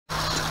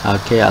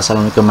Okay,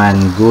 assalamualaikum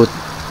and good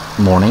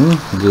morning,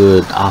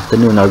 good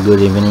afternoon, or good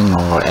evening,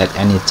 or at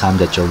any time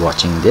that you're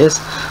watching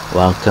this.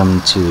 Welcome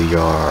to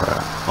your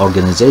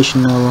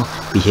organizational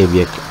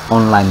behavior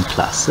online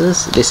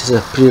classes. This is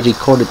a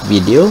pre-recorded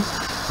video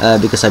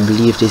because I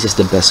believe this is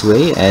the best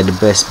way and the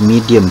best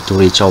medium to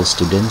reach all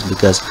students,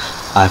 because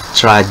I've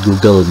tried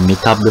Google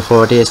Meetup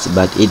before this,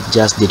 but it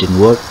just didn't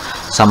work.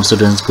 Some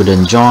students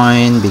couldn't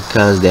join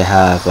because they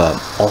have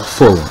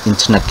awful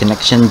internet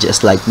connection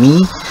just like me.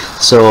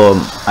 So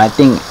I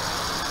think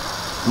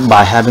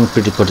by having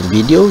pre-recorded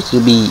videos,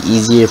 it will be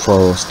easier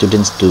for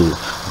students to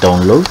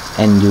download,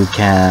 and you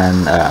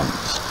can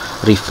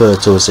refer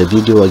to the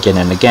video again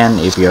and again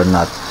if you're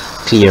not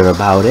clear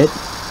about it.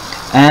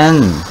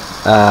 And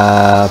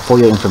for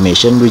your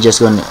information,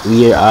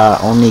 we are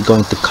only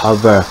going to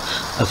cover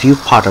a few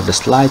part of the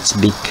slides,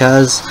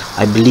 because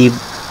I believe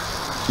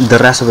the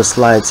rest of the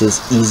slides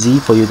is easy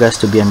for you guys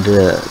to be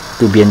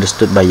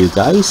understood by you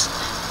guys.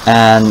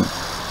 And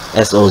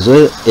as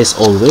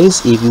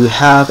always, if you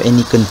have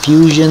any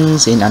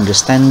confusions in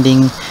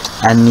understanding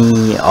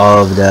any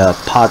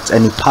parts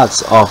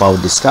of our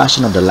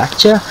discussion of the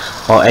lecture,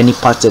 or any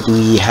parts that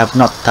we have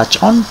not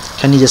touched on,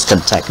 can you just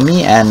contact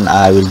me and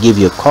I will give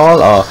you a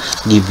call or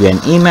give you an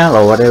email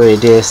or whatever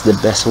it is the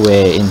best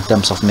way in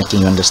terms of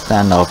making you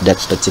understand of that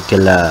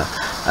particular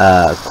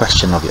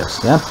question of yours.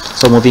 Yeah,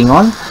 so moving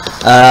on,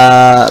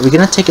 we're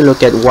gonna take a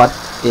look at what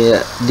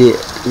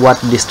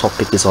this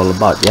topic is all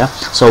about. Yeah,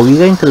 so we're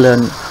going to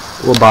learn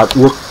about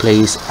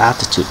workplace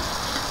attitude.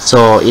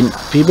 So in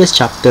previous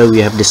chapter we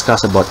have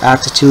discussed about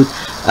attitude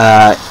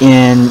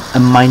in a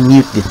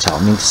minute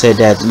detail, I mean to say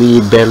that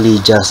we barely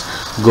just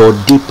go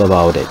deep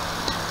about it.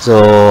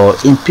 So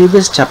in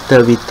previous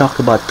chapter we talk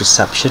about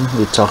perception,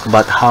 we talk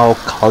about how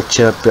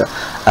culture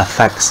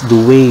affects the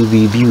way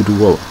we view the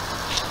world.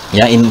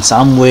 Yeah, in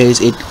some ways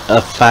it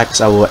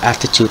affects our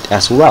attitude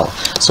as well.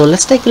 So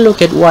let's take a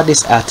look at what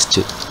is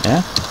attitude.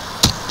 Yeah,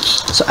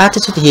 so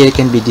attitude here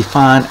can be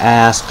defined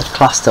as a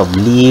cluster of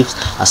beliefs,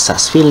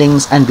 assessed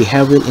feelings, and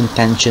behavioral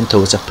intention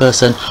towards a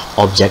person,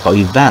 object, or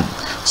event.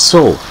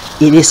 So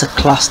it is a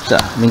cluster,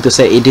 I mean to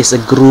say it is a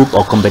group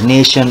or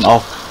combination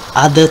of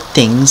other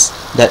things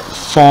that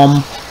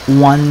form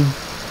one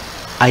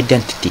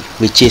identity,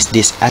 which is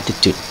this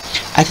attitude.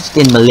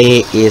 Attitude in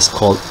Malay is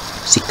called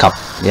sikap.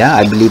 Yeah,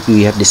 I believe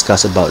we have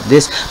discussed about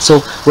this. So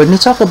when we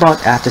talk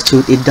about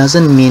attitude, it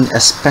doesn't mean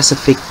a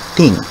specific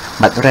thing,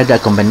 but rather a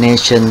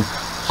combination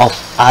of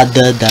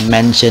other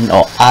dimension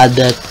or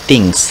other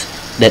things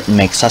that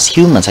makes us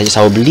human, such as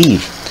our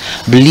belief.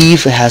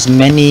 Belief has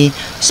many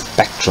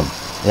spectrum.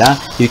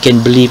 Yeah, you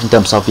can believe in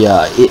terms of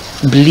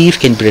belief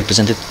can be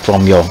represented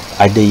from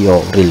either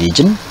your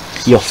religion,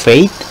 your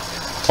faith,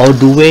 or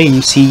the way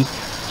you see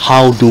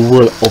how the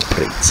world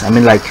operates. I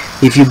mean, like,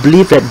 if you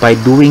believe that by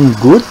doing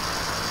good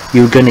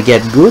you're gonna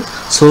get good,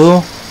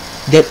 so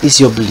that is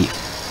your belief.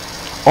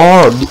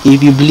 Or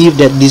if you believe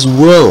that this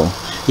world,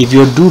 if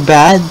you do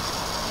bad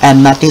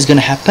and nothing's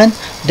gonna happen,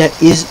 that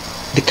is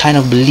the kind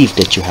of belief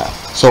that you have.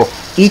 So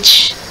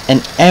each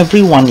and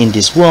everyone in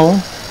this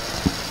world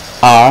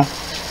are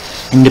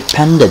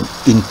independent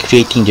in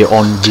creating their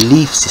own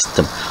belief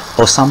system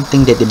or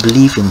something that they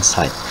believe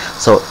inside.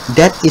 So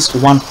that is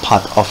one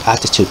part of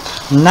attitude.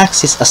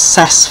 Next is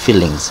assessed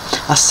feelings.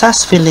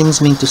 Assessed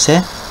feelings mean to say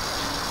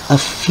a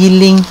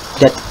feeling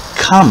that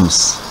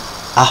comes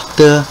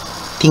after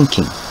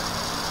thinking.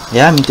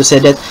 Yeah, I mean to say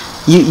that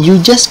you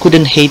just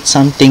couldn't hate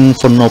something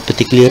for no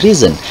particular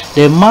reason.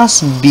 There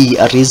must be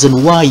a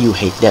reason why you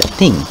hate that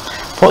thing.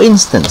 For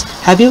instance,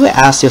 have you ever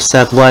asked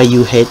yourself why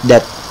you hate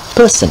that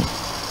person?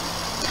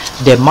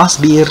 There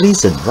must be a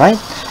reason, right?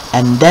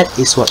 And that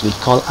is what we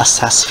call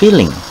assessed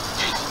feeling.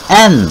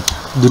 And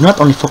do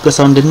not only focus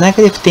on the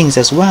negative things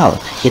as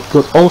well. It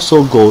could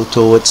also go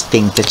towards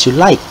things that you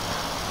like.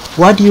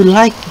 Why do you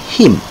like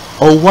him,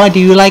 or why do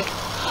you like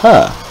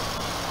her?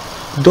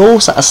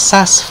 Those are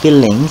assessed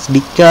feelings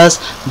because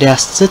there are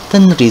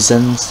certain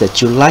reasons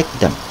that you like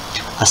them.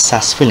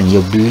 Assessed feeling,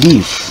 your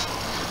belief.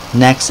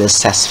 Next,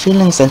 assessed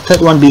feelings. And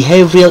third one,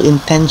 behavioral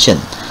intention.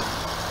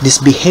 This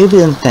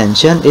behavioral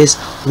intention is,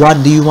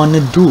 what do you want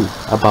to do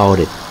about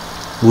it?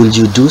 Will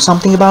you do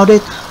something about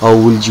it, or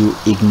will you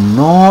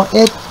ignore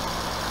it,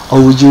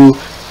 or will you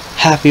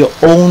have your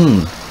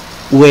own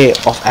way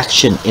of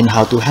action in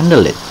how to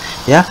handle it?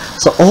 Yeah,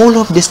 so all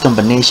of this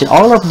combination,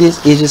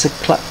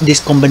 this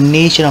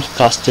combination of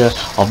cluster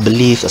of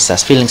beliefs,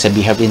 assessed feelings, and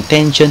behavioral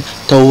intention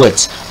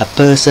towards a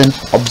person,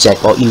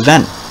 object, or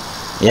event.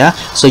 Yeah,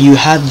 so you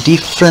have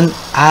different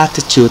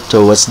attitude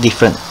towards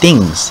different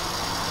things.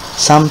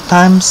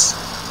 Sometimes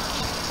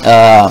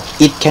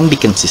it can be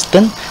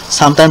consistent.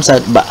 Sometimes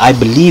but I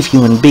believe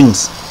human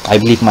beings, I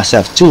believe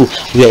myself too,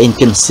 we are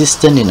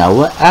inconsistent in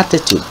our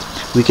attitude.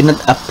 We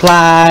cannot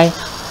apply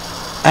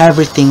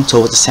everything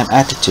towards the same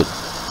attitude,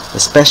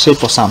 especially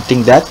for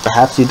something that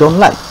perhaps you don't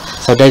like.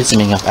 So that is the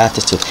meaning of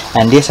attitude,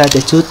 and this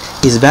attitude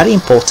is very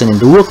important in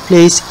the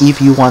workplace if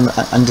you want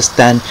to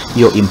understand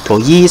your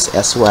employees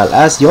as well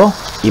as your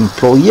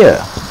employer.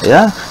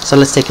 Yeah, so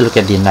let's take a look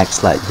at the next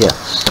slide here.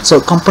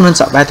 So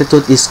components of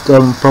attitude is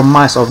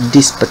comprised of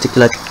these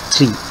particular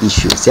three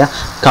issues. Yeah,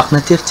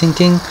 cognitive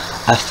thinking,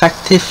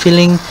 affective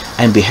feeling,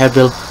 and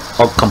behavioral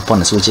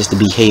components, which is the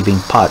behaving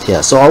part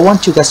here. So I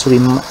want you guys to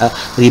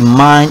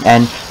remind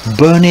and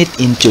burn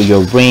it into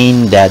your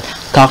brain that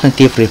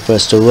cognitive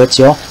refers towards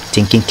your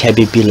thinking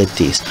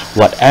capabilities.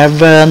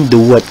 Whatever the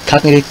word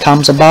cognitive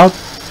comes about,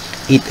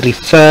 it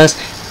refers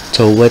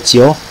towards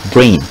your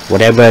brain,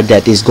 whatever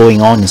that is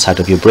going on inside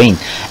of your brain.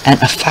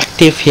 And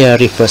affective here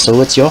refers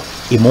towards your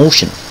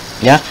emotion.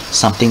 Yeah,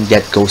 something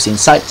that goes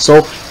inside.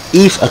 So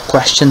if a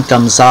question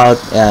comes out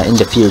in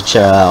the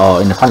future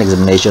or in the final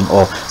examination,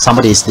 or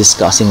somebody is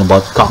discussing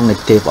about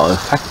cognitive or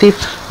affective,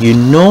 you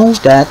know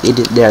that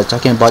they are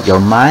talking about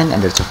your mind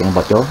and they're talking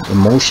about your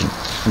emotion.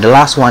 And the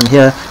last one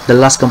here, the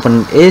last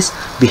component is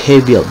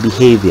behavior.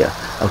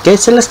 Okay,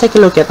 so let's take a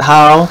look at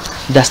how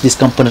does this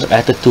component of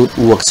attitude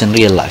works in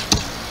real life.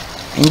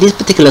 In this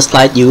particular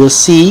slide, you will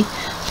see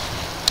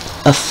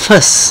a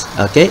first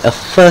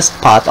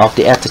part of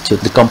the attitude,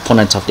 the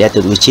components of the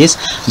attitude, which is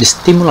the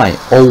stimuli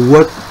or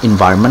work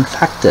environment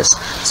factors.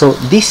 So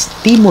this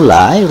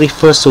stimuli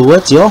refers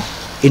towards your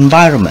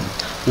environment,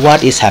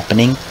 what is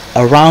happening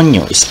around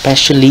you,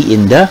 especially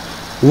in the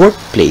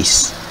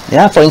workplace.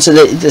 Yeah, for instance,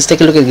 let's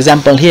take a look at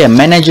example here.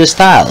 Manager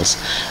styles,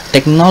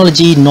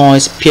 technology,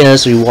 noise,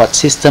 peers, reward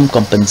system,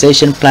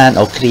 compensation plan,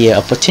 or career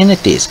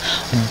opportunities.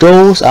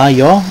 Those are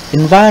your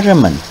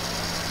environment.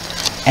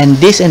 And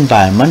this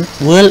environment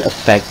will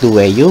affect the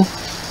way you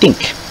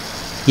think,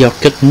 your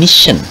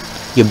cognition,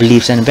 your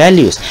beliefs and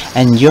values,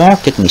 and your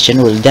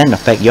cognition will then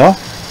affect your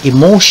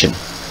emotion.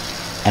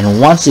 And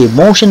once the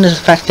emotion is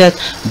affected,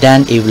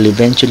 then it will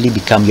eventually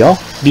become your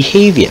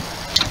behavior.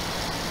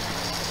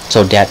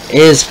 So that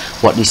is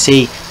what we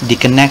say, the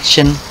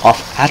connection of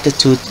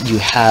attitude you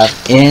have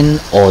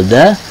in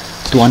order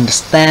to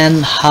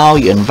understand how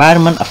your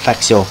environment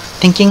affects your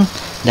thinking,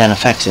 then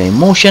affects your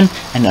emotion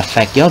and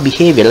affect your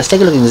behavior. Let's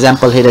take a look at an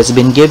example here that's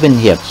been given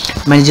here.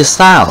 Manager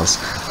styles.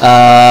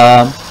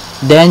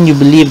 Then you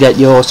believe that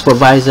your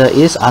supervisor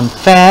is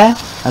unfair.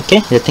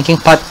 Okay, the thinking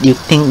part, you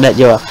think that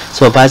your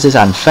supervisor is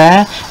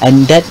unfair,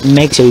 and that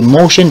makes your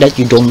emotion that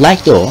you don't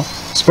like your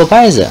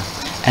supervisor.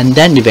 And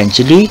then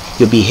eventually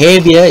your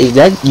behavior is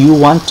that you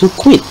want to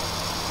quit.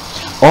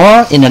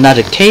 Or in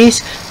another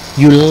case,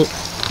 you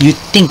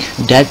think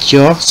that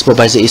your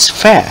supervisor is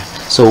fair.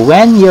 So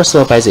when your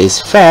supervisor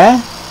is fair,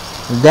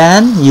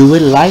 then you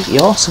will like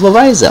your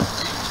supervisor,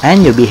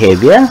 and your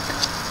behavior,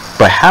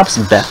 perhaps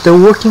better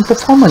working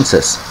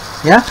performances.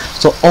 Yeah,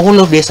 so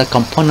all of these are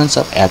components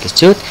of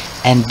attitude,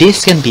 and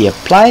this can be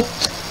applied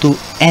to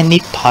any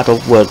part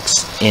of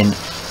works in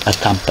a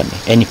company,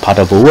 any part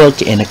of a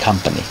work in a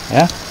company.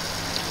 Yeah,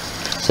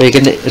 so you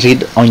can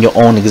read on your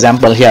own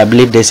example here. I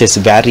believe this is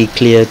very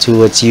clear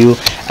towards you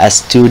as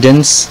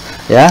students.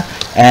 Yeah,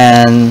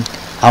 and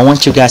I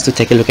want you guys to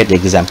take a look at the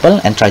example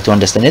and try to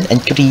understand it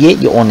and create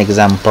your own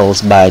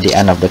examples by the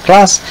end of the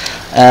class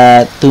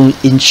to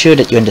ensure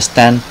that you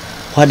understand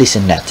what is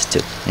an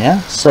attitude. Yeah,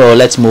 so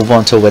let's move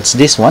on towards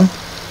this one.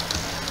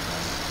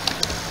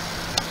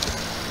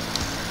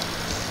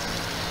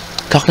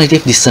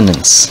 Cognitive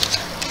dissonance.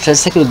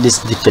 Let's take a look at this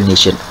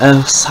definition.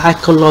 A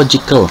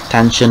psychological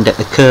tension that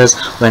occurs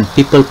when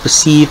people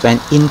perceive an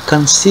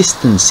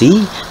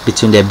inconsistency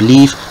between their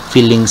belief,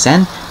 feelings,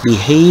 and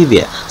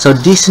behavior. So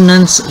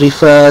dissonance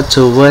refers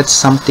towards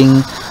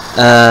something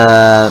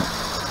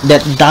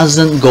that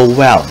doesn't go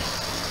well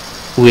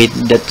with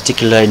that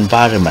particular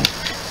environment,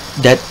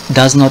 that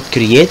does not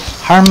create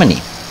harmony.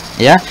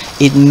 Yeah,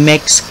 it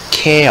makes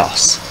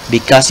chaos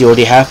because you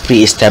already have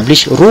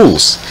pre-established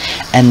rules,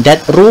 and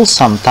that rules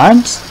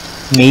sometimes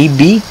may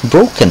be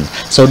broken.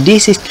 So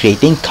this is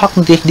creating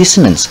cognitive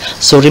dissonance.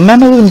 So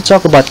remember, when we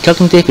talk about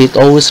cognitive, it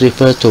always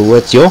refers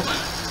towards your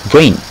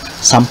brain,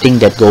 something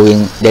that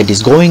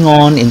is going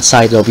on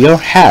inside of your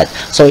head.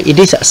 So it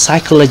is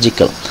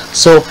psychological.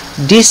 So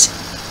this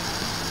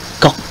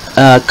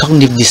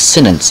cognitive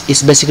dissonance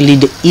is basically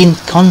the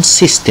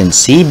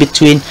inconsistency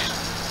between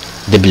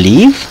the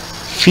belief,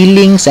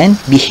 feelings, and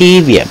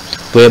behavior,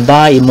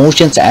 whereby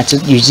emotions and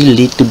attitudes usually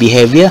lead to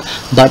behavior,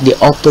 but the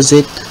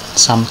opposite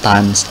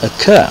sometimes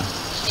occur.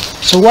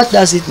 So what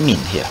does it mean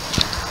here?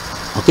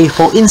 Okay,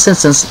 for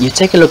instance, you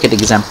take a look at the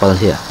example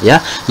here. Yeah,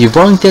 you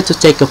volunteered to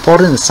take a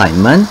foreign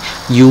assignment.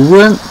 You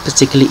weren't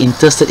particularly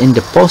interested in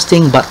the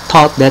posting, but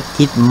thought that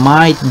it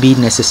might be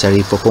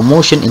necessary for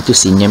promotion into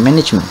senior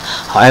management.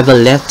 However,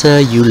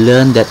 later you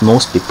learned that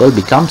most people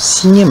become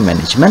senior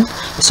managers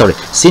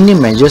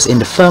in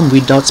the firm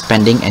without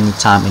spending any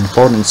time in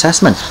foreign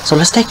assessment. So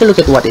let's take a look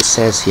at what it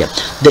says here.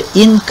 The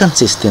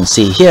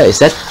inconsistency here is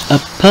that a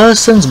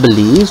person's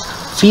beliefs,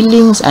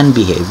 feelings, and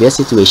behavior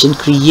situation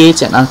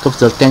creates an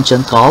uncomfortable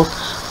tension called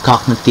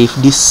cognitive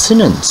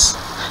dissonance,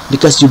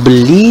 because you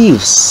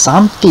believe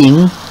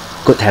something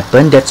could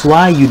happen, that's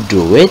why you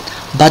do it,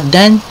 but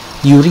then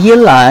you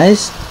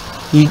realize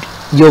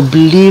your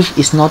belief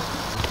is not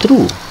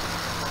true.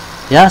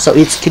 Yeah, so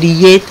it's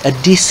create a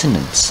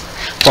dissonance.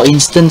 For For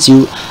instance,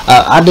 you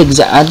I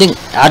think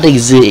other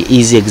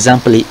easy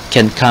example it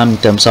can come in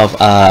terms of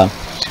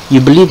you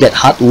believe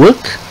that hard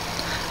work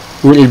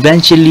will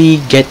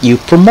eventually get you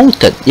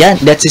promoted. Yeah,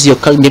 that is your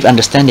cognitive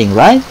understanding,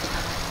 right?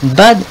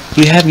 But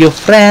you have your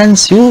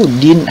friends who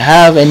didn't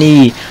have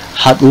any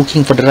hard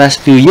working for the last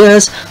few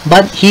years,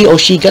 but he or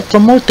she got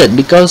promoted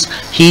because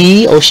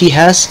he or she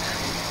has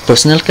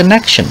personal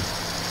connection,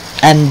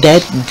 and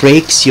that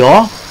breaks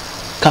your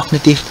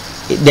cognitive,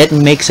 that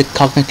makes a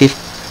cognitive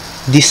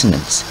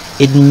dissonance.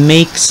 It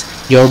makes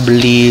your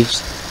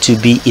beliefs to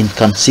be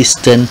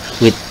inconsistent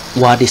with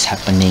what is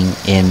happening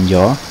in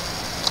your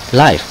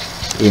life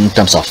in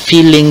terms of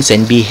feelings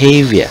and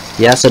behavior.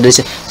 Yeah, so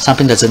there's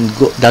something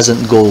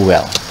doesn't go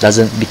well,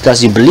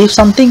 because you believe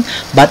something,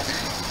 but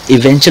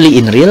eventually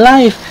in real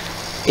life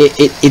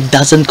it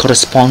doesn't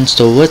correspond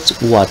towards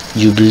what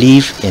you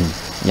believe in.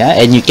 Yeah,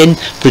 and you can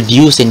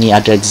produce any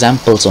other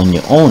examples on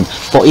your own.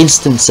 For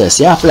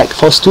instances, yeah, like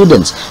for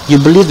students, you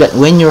believe that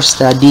when you're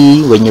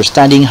studying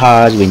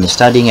hard, when you're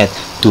studying at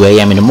 2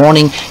 a.m. in the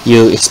morning,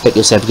 you expect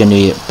yourself going to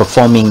be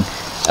performing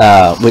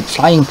with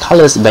flying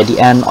colors by the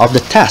end of the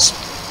test.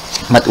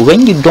 But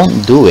when you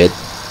don't do it,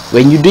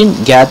 when you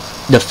didn't get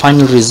the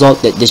final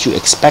result that you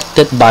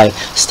expected by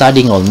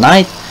studying all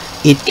night,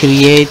 it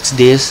creates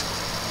this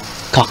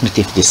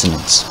cognitive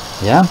dissonance.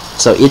 Yeah,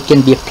 so it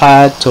can be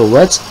applied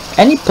towards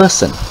any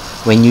person.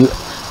 When you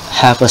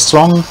have a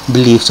strong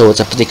belief towards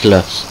a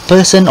particular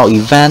person or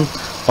event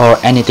or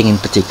anything in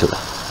particular.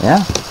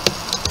 Yeah,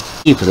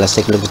 let's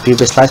take a look at the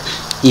previous slide.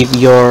 If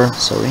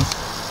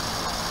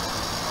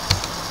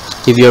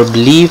your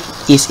belief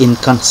is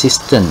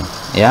inconsistent,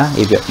 yeah,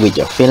 with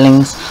your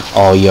feelings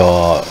or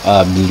your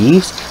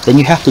beliefs, then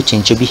you have to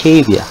change your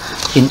behavior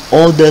in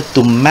order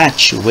to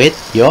match with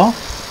your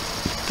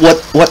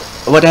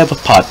whatever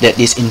part that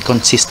is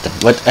inconsistent,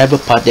 whatever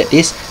part that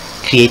is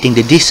creating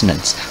the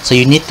dissonance. So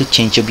you need to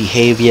change your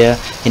behavior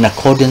in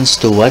accordance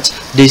towards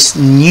this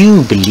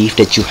new belief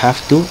that you have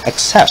to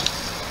accept.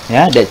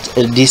 Yeah, that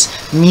this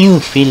new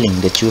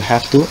feeling that you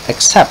have to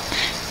accept.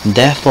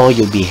 Therefore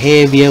your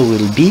behavior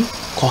will be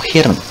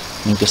coherent.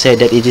 I mean to say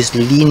that it is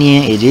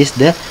linear, it is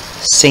the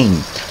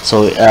same.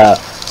 So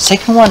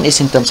second one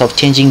is in terms of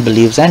changing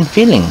beliefs and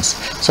feelings.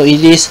 So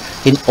it is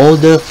in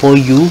order for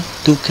you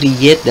to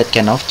create that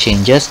kind of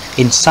changes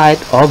inside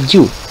of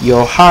you,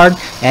 your heart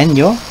and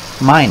your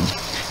mind.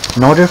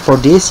 In order for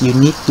this, you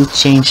need to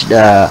change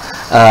the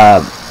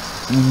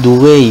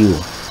way you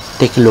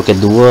take a look at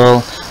the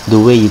world, the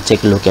way you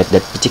take a look at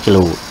that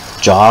particular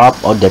job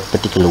or that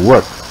particular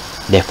work.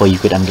 Therefore you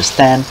could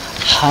understand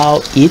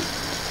how it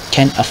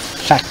can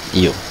affect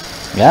you.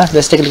 Yeah,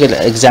 let's take a look at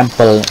the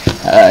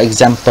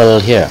example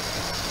here.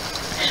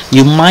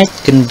 You might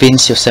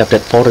convince yourself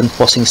that foreign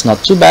posting is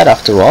not too bad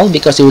after all,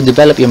 because it will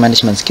develop your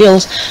management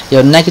skills.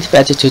 Your negative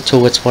attitude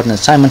towards foreign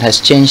assignment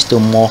has changed to a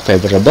more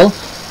favorable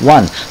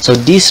one. So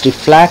this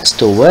reflects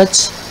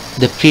towards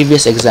the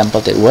previous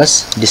example that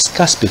was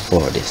discussed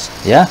before this.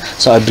 Yeah,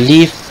 so I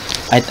believe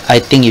I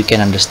think you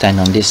can understand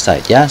on this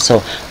side. Yeah,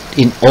 so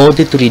in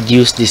order to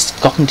reduce this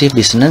cognitive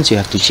dissonance, you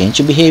have to change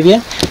your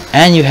behavior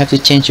and you have to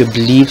change your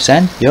beliefs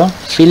and your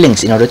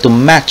feelings in order to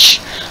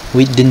match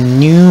with the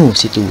new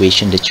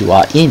situation that you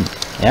are in.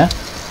 Yeah,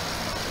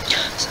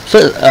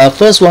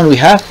 first one we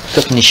have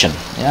cognition.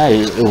 Yeah,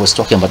 it was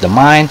talking about the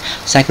mind.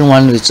 Second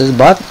one which is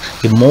about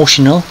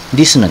emotional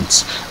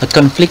dissonance, a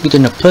conflict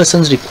between a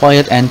person's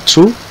required and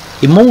true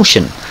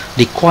emotion.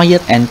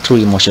 Required and true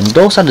emotion,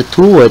 those are the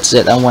two words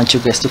that I want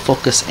you guys to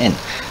focus in.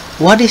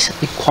 What is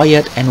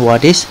required and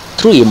what is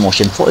true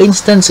emotion? For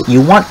instance,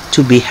 you want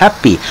to be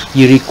happy,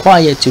 you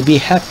require to be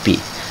happy,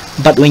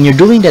 but when you're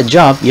doing that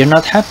job you're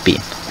not happy,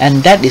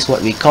 and that is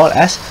what we call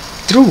as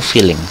true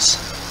feelings.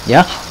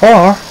 Yeah,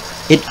 or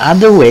in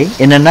another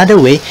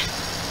way,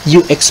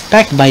 you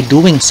expect by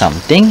doing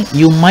something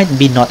you might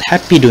be not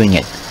happy doing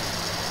it.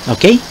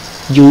 Okay,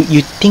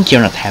 you think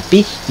you're not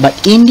happy,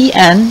 but in the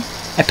end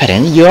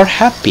apparently you're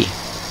happy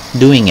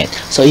doing it.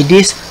 So it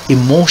is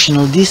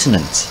emotional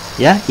dissonance.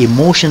 Yeah,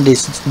 emotional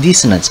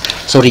dissonance.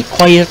 So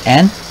required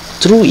and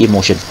true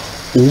emotion,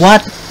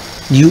 what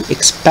you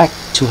expect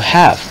to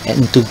have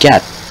and to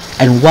get,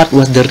 and what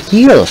was the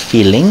real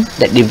feeling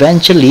that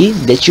eventually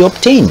that you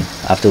obtain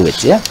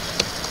afterwards. Yeah,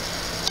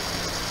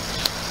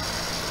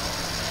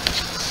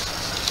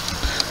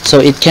 so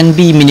it can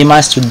be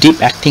minimized to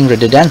deep acting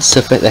rather than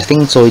surface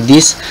acting. So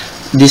this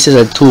is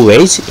a two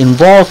ways.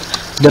 Involve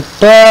the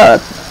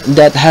part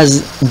that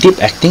has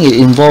deep acting, it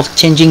involves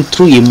changing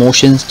true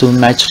emotions to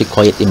match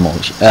required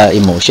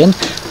emotion.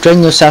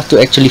 Train yourself to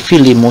actually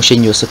feel the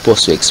emotion you're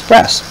supposed to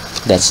express.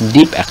 That's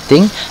deep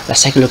acting.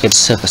 Let's take a look at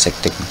surface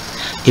acting.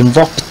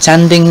 Involve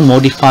pretending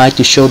modified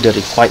to show the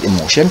required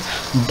emotion,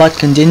 but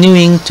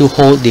continuing to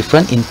hold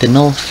different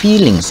internal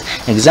feelings.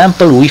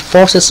 Example, we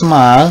force a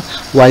smile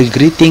while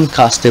greeting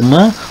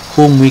customer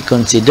whom we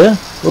consider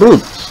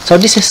rude. So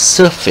this is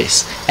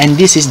surface and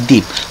this is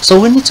deep. So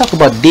when we talk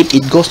about deep,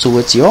 it goes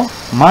towards your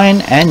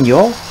mind and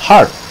your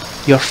heart,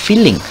 your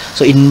feeling.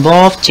 So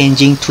involve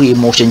changing true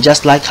emotion,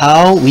 just like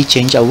how we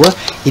change our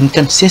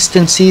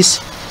inconsistencies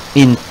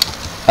in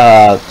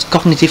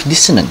cognitive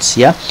dissonance,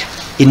 yeah,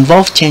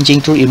 involve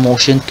changing through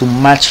emotion to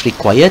match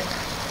required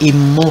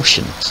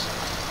emotions.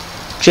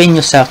 Train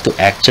yourself to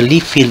actually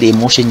feel the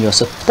emotion you're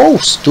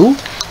supposed to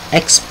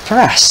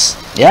express,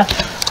 yeah.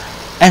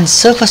 And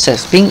surface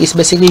acting is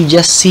basically you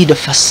just see the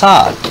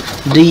facade,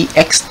 the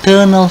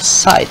external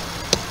side,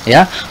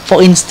 yeah.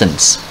 For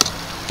instance,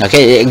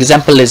 okay,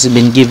 example has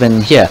been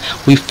given here.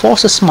 We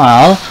force a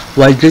smile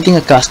while greeting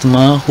a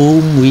customer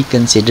whom we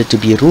consider to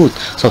be rude.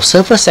 So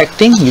surface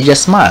acting, you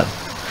just smile.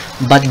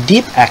 But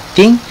deep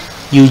acting,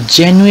 you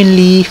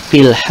genuinely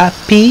feel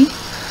happy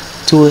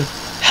to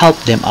help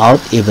them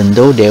out even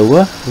though they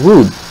were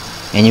rude.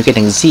 And you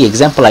can see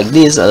example like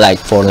this, like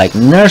for like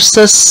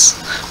nurses,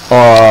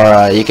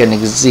 or you can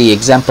see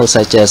examples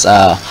such as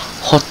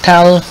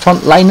hotel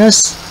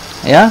frontliners,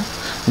 yeah.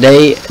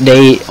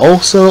 They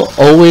also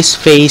always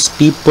face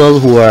people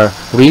who are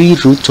really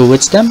rude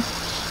towards them,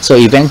 so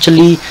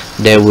eventually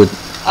they would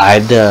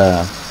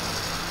either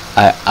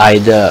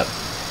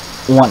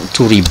want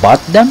to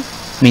rebut them,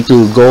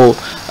 to go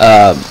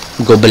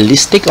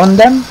ballistic on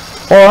them,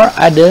 or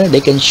either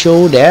they can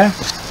show their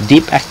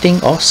deep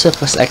acting or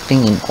surface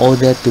acting in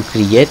order to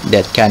create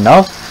that kind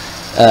of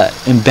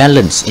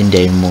imbalance in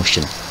their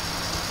emotion.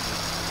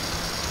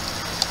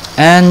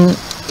 And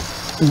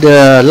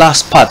the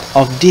last part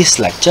of this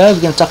lecture,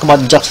 we're going to talk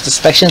about job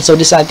satisfaction. So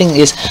this, I think,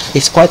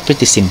 is quite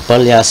pretty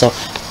simple, yeah. So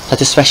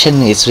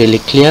satisfaction is really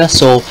clear.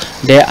 So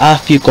there are a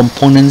few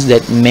components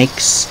that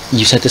makes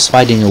you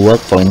satisfied in your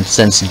work. For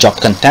instance, job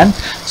content,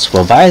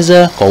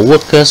 supervisor,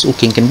 co-workers,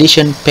 working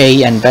condition,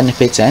 pay and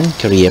benefits, and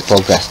career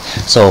progress.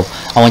 So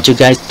I want you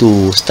guys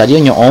to study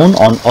on your own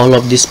on all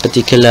of these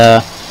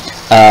particular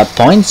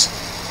points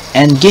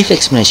and give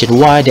explanation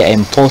why they are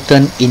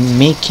important in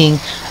making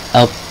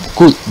a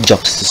good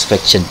job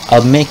satisfaction,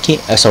 or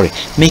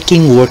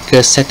making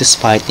workers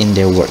satisfied in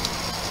their work.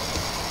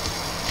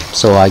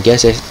 So I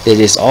guess that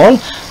is all.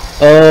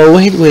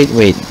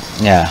 Wait,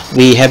 yeah,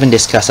 we haven't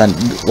discussed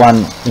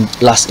one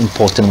last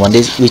important one,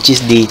 which is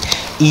the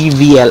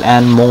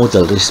EVLN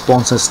model,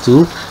 responses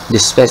to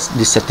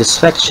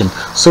dissatisfaction.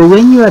 So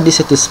when you are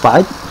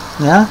dissatisfied,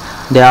 yeah,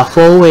 there are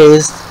 4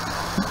 ways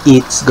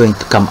it's going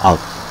to come out.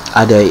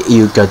 Either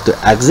you got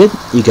to exit,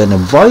 you gonna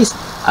voice,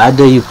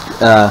 either you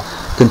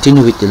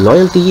continue with the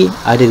loyalty,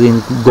 either you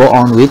go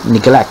on with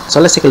neglect. So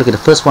let's take a look at the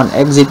first one,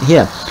 exit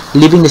here.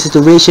 Leaving the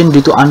situation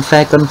due to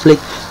unfair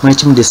conflict,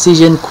 management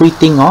decision,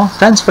 quitting, or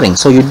transferring.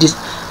 So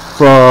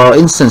for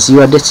instance,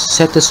 you are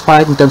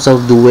dissatisfied in terms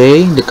of the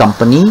way the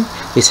company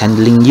is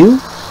handling you,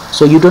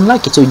 so you don't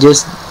like it, so you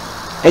just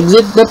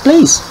exit the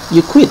place,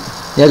 you quit.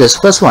 Yeah, that's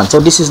the first one. So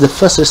this is the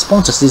first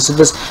responses. This is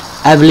the first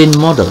Evelyn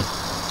model.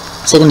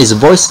 Second is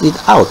voice it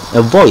out,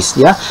 a voice,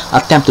 yeah,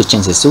 attempt to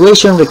change the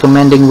situation,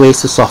 recommending ways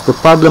to solve the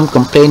problem,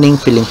 complaining,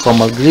 filing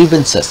formal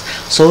grievances.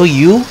 So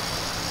you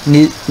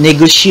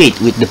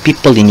negotiate with the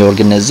people in your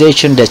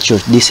organization that you're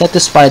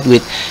dissatisfied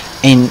with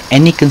in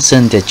any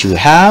concern that you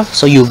have,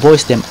 so you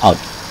voice them out.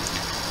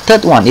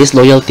 Third one is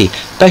loyalty,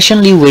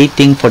 patiently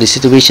waiting for the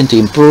situation to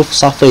improve,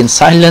 suffer in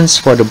silence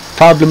for the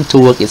problem to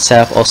work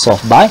itself or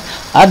solved by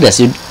others.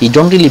 You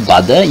don't really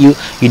bother, you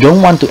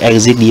don't want to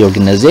exit the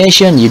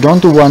organization, you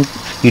don't want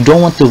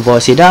to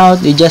voice it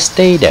out, you just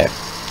stay there,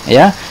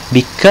 yeah,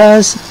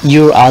 because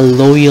you are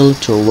loyal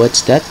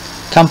towards that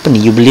company.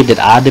 You believe that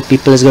other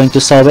people is going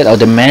to solve it, or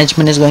the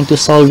management is going to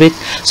solve it.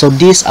 So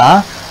these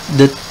are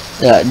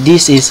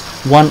this is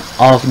one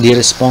of the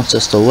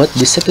responses toward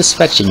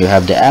dissatisfaction. You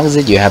have the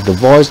exit, you have the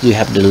voice, you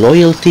have the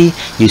loyalty,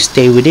 you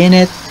stay within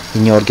it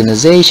in your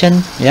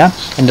organization, yeah.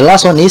 And the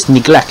last one is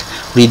neglect,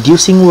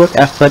 reducing work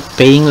effort,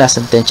 paying less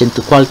attention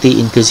to quality,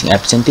 increasing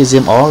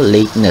absenteeism or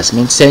lateness.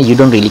 Means saying you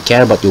don't really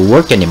care about your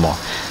work anymore.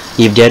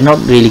 If they're not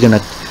really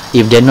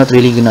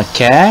gonna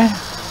care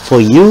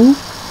for you,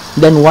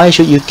 then why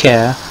should you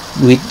care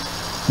with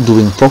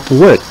doing proper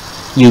work?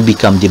 You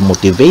become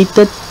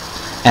demotivated,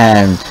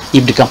 and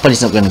if the company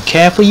is not going to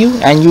care for you,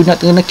 and you're not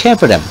going to care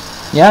for them,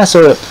 yeah.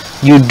 So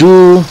you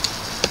do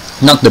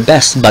not the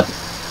best, but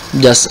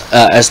just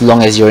as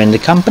long as you're in the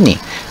company,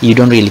 you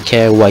don't really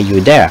care why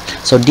you're there.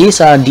 So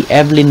these are the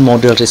Evelyn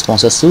model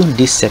responses to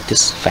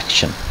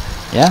dissatisfaction,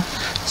 yeah.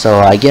 So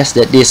I guess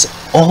that is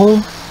all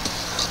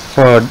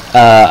for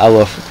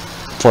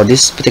for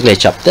this particular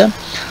chapter.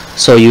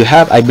 So you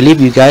have, I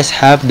believe you guys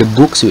have the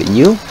books with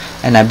you,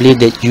 and I believe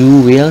that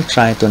you will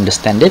try to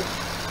understand it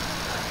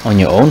on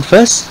your own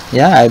first,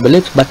 yeah, I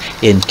believe. But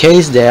in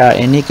case there are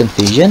any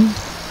confusion,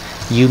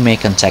 you may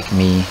contact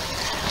me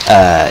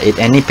at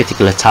any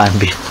particular time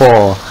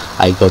before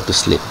I go to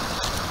sleep,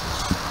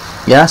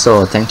 yeah.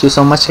 So thank you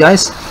so much,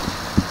 guys.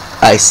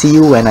 I see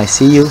you when I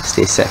see you.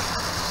 Stay safe.